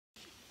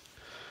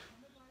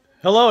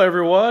Hello,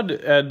 everyone,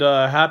 and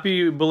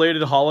happy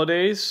belated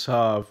holidays.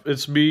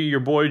 It's me, your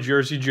boy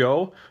Jersey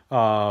Joe.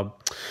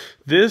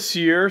 This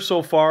year,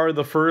 so far,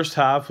 the first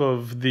half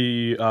of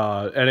the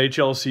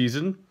NHL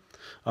season,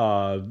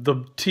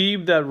 the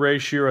team that Ray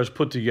Shero has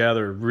put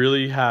together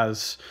really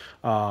has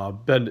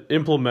been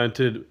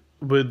implemented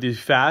with the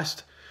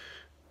fast,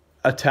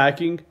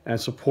 attacking, and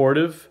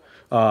supportive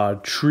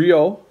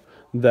trio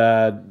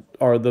that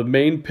are the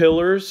main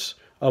pillars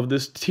of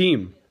this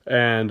team.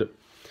 And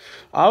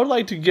I would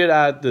like to get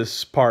at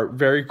this part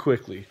very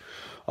quickly.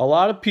 A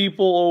lot of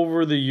people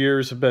over the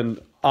years have been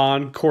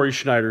on Corey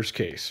Schneider's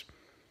case.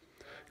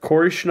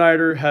 Corey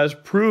Schneider has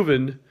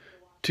proven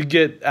to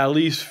get at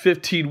least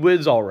 15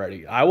 wins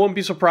already. I won't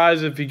be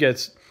surprised if he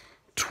gets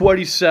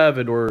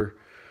 27 or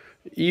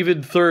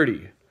even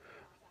 30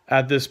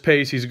 at this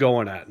pace he's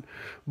going at.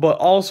 But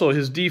also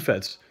his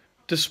defense.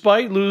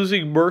 Despite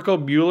losing Mirko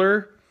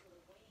Mueller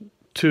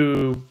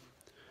to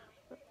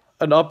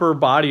an upper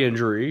body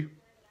injury,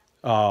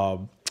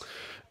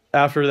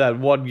 after that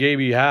one game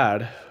he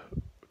had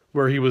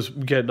where he was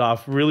getting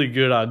off really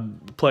good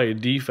on playing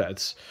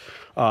defense.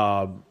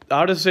 I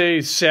would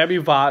say Sami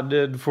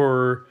Vatanen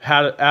for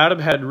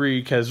Adam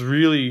Henrique has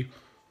really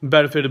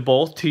benefited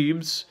both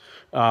teams.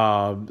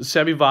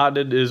 Sami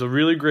Vatanen is a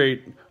really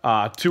great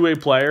two-way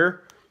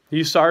player.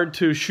 He started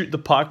to shoot the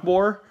puck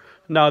more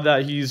now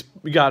that he's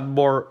got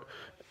more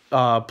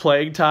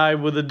playing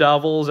time with the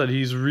Devils, and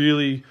he's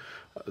really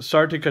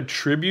started to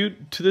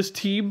contribute to this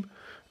team.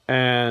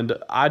 And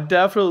I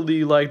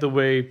definitely like the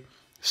way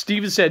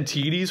Steven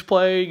Santini's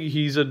playing.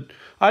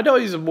 I know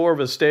he's more of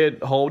a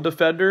stay-at-home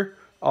defender,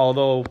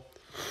 although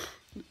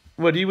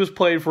when he was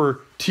playing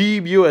for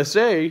Team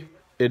USA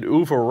in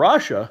Ufa,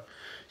 Russia,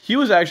 he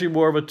was actually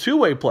more of a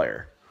two-way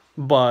player.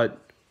 But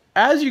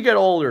as you get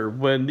older,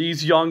 when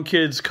these young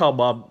kids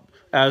come up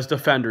as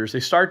defenders,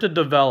 they start to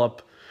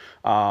develop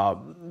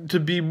to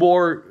be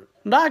more,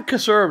 not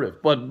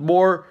conservative, but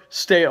more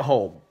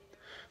stay-at-home.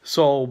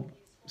 So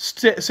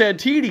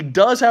Santini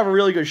does have a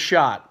really good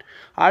shot.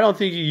 I don't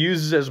think he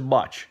uses as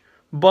much,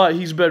 but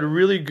he's been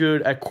really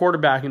good at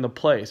quarterbacking the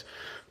plays.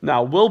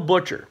 Now, Will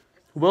Butcher,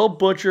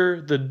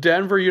 the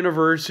Denver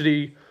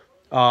University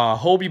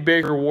Hobey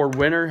Baker Award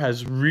winner,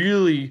 has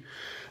really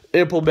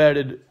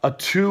implemented a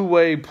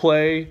two-way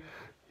play.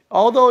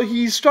 Although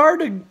he's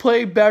starting to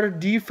play better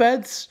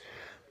defense,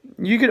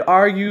 you could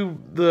argue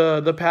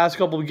the past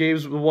couple of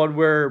games, the one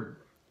where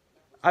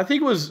I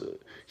think it was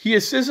he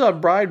assisted on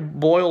Brian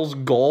Boyle's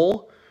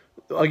goal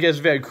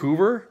against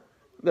Vancouver,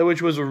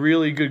 which was a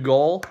really good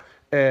goal.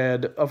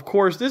 And, of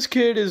course, this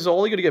kid is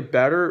only going to get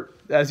better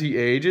as he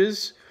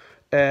ages.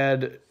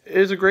 And it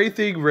is a great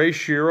thing Ray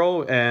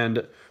Shero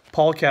and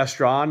Paul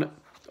Castron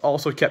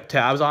also kept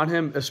tabs on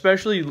him,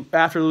 especially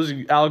after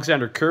losing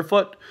Alexander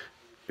Kerfoot.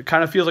 It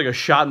kind of feels like a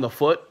shot in the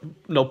foot,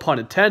 no pun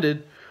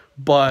intended.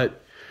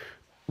 But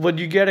when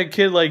you get a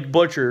kid like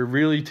Butcher, it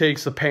really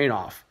takes the pain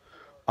off.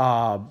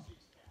 I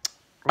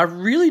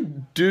really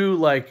do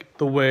like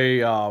the way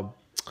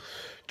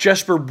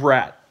Jesper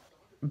Bratt,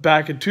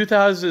 back in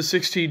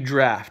 2016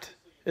 draft,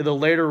 in the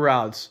later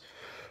rounds,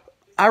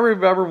 I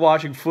remember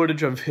watching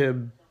footage of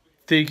him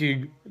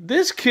thinking,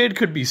 this kid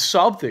could be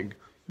something,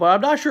 but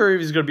I'm not sure if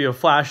he's going to be a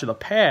flash in the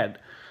pan.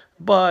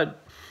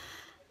 But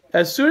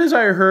as soon as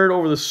I heard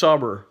over the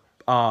summer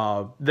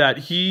that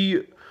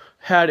he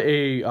had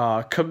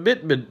a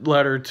commitment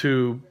letter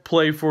to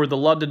play for the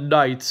London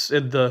Knights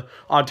in the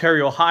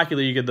Ontario Hockey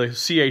League in the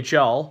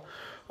CHL.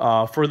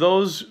 For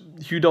those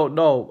who don't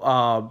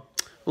know,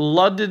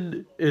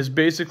 London is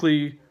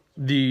basically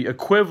the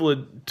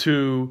equivalent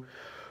to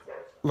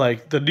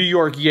like the New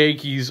York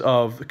Yankees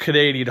of the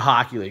Canadian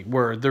Hockey League,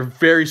 where they're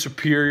very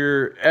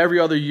superior. Every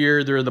other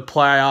year they're in the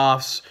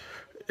playoffs.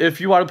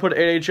 If you want to put an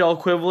NHL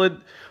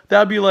equivalent,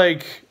 that'd be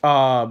like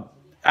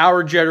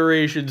our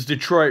generation's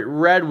Detroit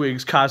Red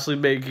Wings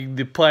constantly making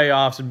the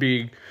playoffs and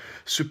being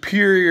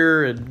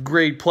superior and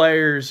great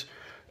players.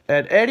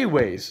 And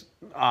anyways,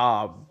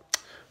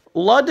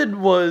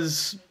 London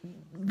was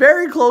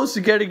very close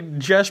to getting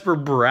Jesper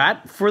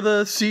Bratt for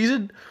the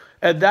season,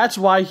 and that's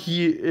why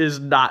he is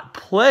not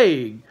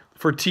playing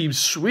for Team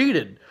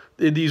Sweden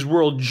in these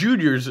World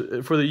Juniors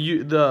for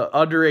the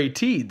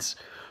under-18s.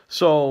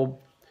 So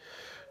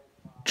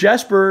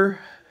Jesper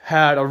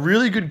had a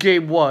really good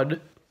game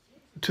one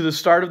to the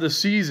start of the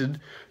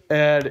season,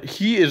 and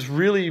he has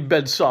really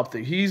been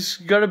something. He's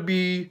going to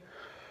be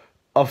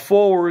a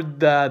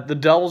forward that the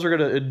Devils are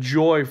going to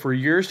enjoy for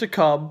years to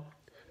come.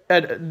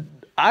 And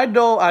I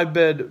know I've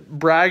been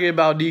bragging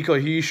about Nico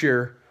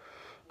Hischier.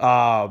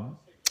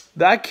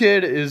 That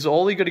kid is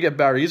only going to get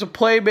better. He's a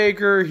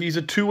playmaker. He's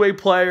a two-way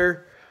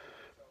player.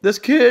 This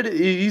kid,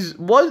 he's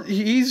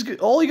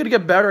only going to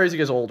get better as he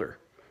gets older.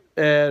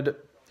 And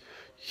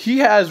he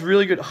has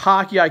really good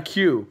hockey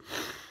IQ.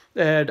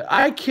 And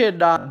I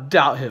cannot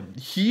doubt him.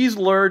 He's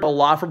learned a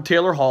lot from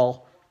Taylor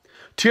Hall.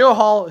 Taylor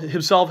Hall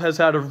himself has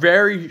had a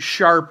very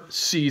sharp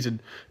season.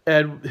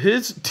 And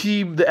his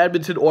team, the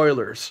Edmonton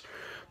Oilers,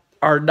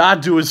 are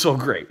not doing so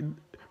great.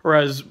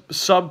 Whereas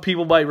some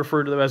people might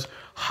refer to them as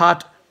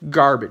hot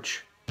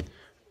garbage.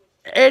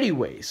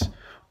 Anyways,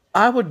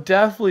 I would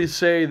definitely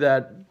say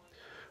that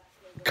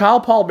Kyle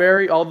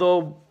Palmieri,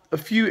 although a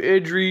few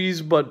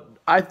injuries, but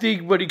I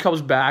think when he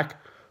comes back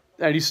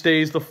and he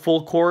stays the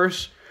full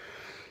course,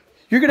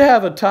 you're going to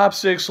have a top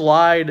six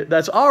line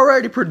that's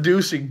already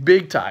producing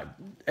big time.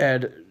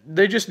 And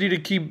they just need to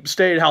keep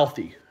staying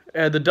healthy.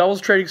 And the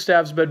Devils training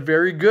staff's been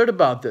very good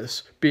about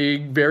this,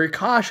 being very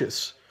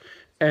cautious.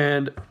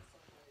 And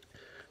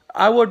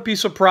I wouldn't be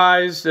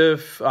surprised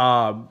if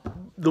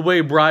the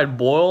way Brian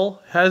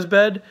Boyle has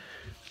been,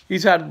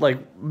 he's had, like,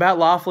 Matt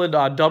Laughlin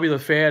on W the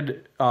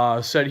Fan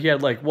said he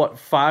had, like,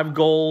 5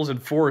 goals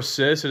and 4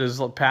 assists in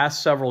his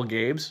past several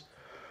games.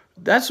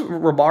 That's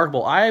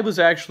remarkable. I was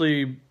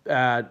actually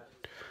at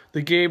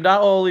the game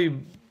not only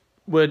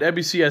when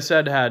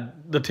NBCSN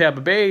had the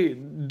Tampa Bay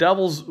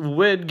Devils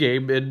win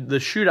game in the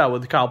shootout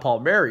with Kyle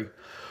Palmieri,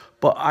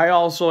 but I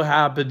also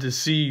happened to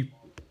see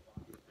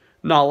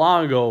not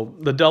long ago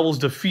the Devils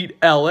defeat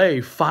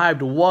LA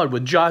 5-1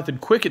 with Jonathan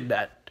Quick in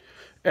net.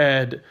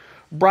 And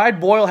Brian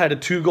Boyle had a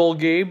 2-goal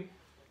game,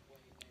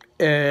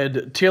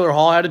 and Taylor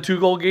Hall had a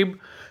 2-goal game.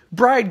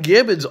 Brian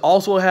Gibbons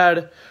also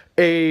had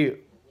a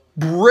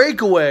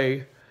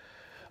breakaway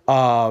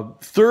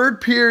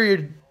third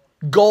period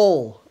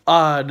goal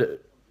on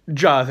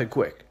Jonathan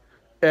Quick.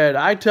 And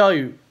I tell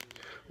you,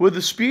 with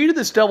the speed of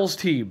this Devils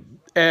team,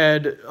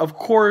 and of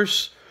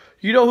course,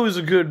 you know who's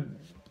a good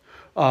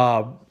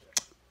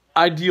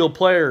ideal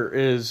player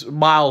is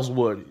Miles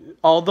Wood.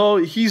 Although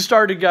he's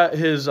starting to get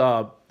his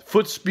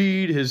foot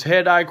speed, his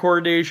hand-eye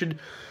coordination,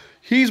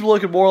 he's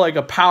looking more like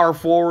a power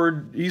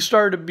forward. He's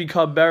starting to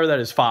become better than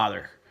his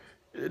father.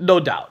 No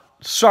doubt.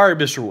 Sorry,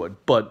 Mr. Wood,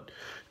 but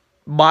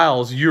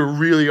Miles, you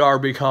really are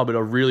becoming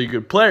a really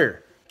good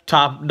player.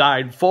 Top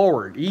 9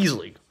 forward,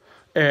 easily.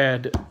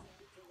 And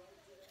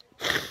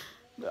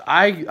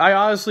I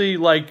honestly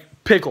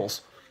like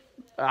pickles.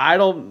 I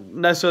don't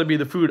necessarily mean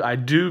the food. I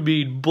do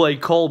mean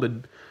Blake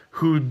Coleman,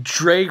 who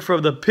drank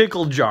from the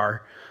pickle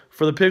jar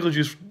for the pickle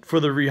juice for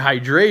the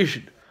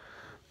rehydration.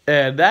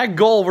 And that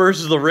goal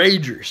versus the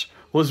Rangers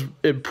was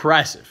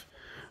impressive.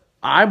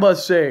 I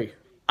must say,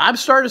 I'm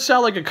starting to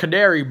sound like a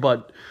canary,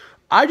 but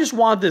I just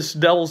want this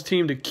Devils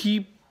team to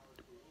keep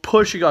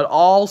pushing on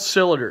all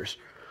cylinders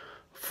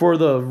for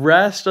the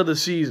rest of the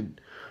season.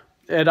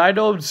 And I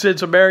know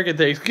since American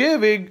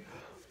Thanksgiving,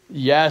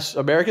 yes,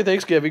 American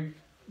Thanksgiving,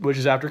 which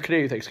is after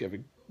Canadian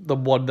Thanksgiving, the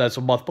one that's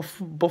a month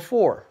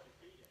before.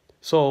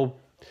 So,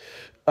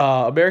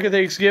 American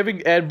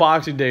Thanksgiving and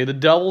Boxing Day, the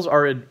Devils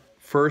are in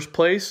first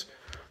place.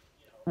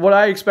 What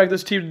I expect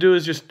this team to do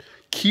is just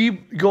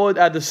keep going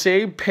at the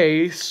same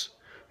pace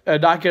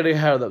and not getting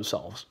ahead of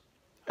themselves.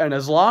 And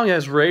as long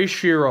as Ray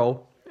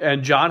Shero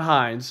and John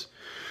Hines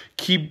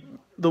keep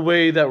the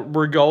way that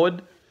we're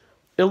going,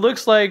 it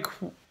looks like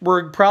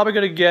we're probably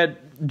going to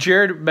get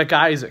Jared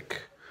McIsaac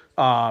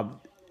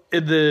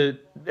in the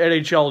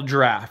NHL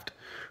draft,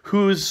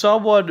 who's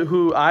someone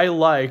who I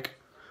like,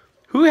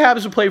 who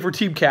happens to play for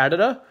Team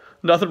Canada.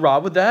 Nothing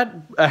wrong with that.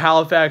 A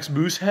Halifax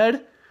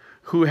Moosehead,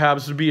 who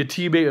happens to be a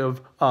teammate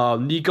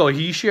of Nico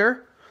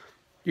Hischier.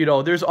 You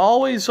know, there's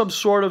always some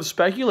sort of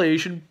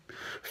speculation.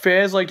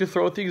 Fans like to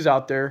throw things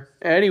out there.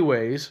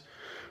 Anyways,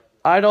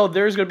 I know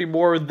there's going to be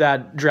more of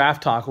that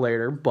draft talk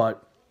later,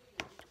 but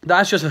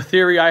that's just a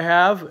theory I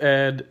have.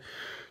 And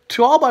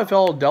to all my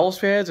fellow Devils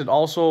fans and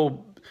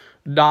also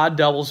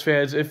non-Devils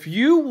fans, if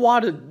you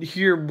want to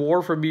hear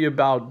more from me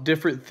about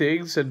different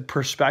things and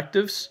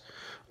perspectives,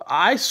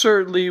 I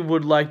certainly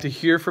would like to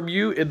hear from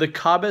you in the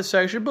comment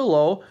section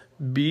below.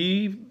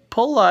 Be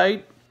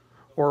polite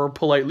or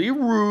politely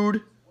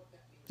rude,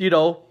 you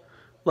know,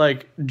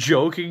 like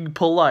joking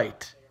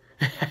polite.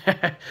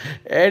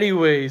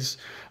 Anyways,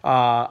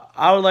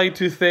 I would like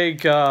to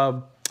thank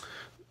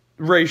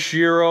Ray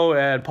Shero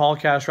and Paul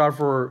Castron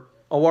for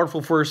a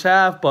wonderful first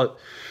half, but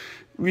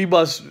we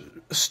must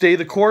stay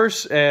the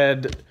course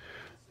and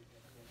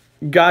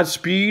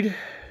Godspeed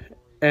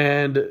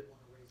and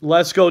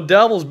let's go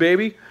Devils,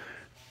 baby.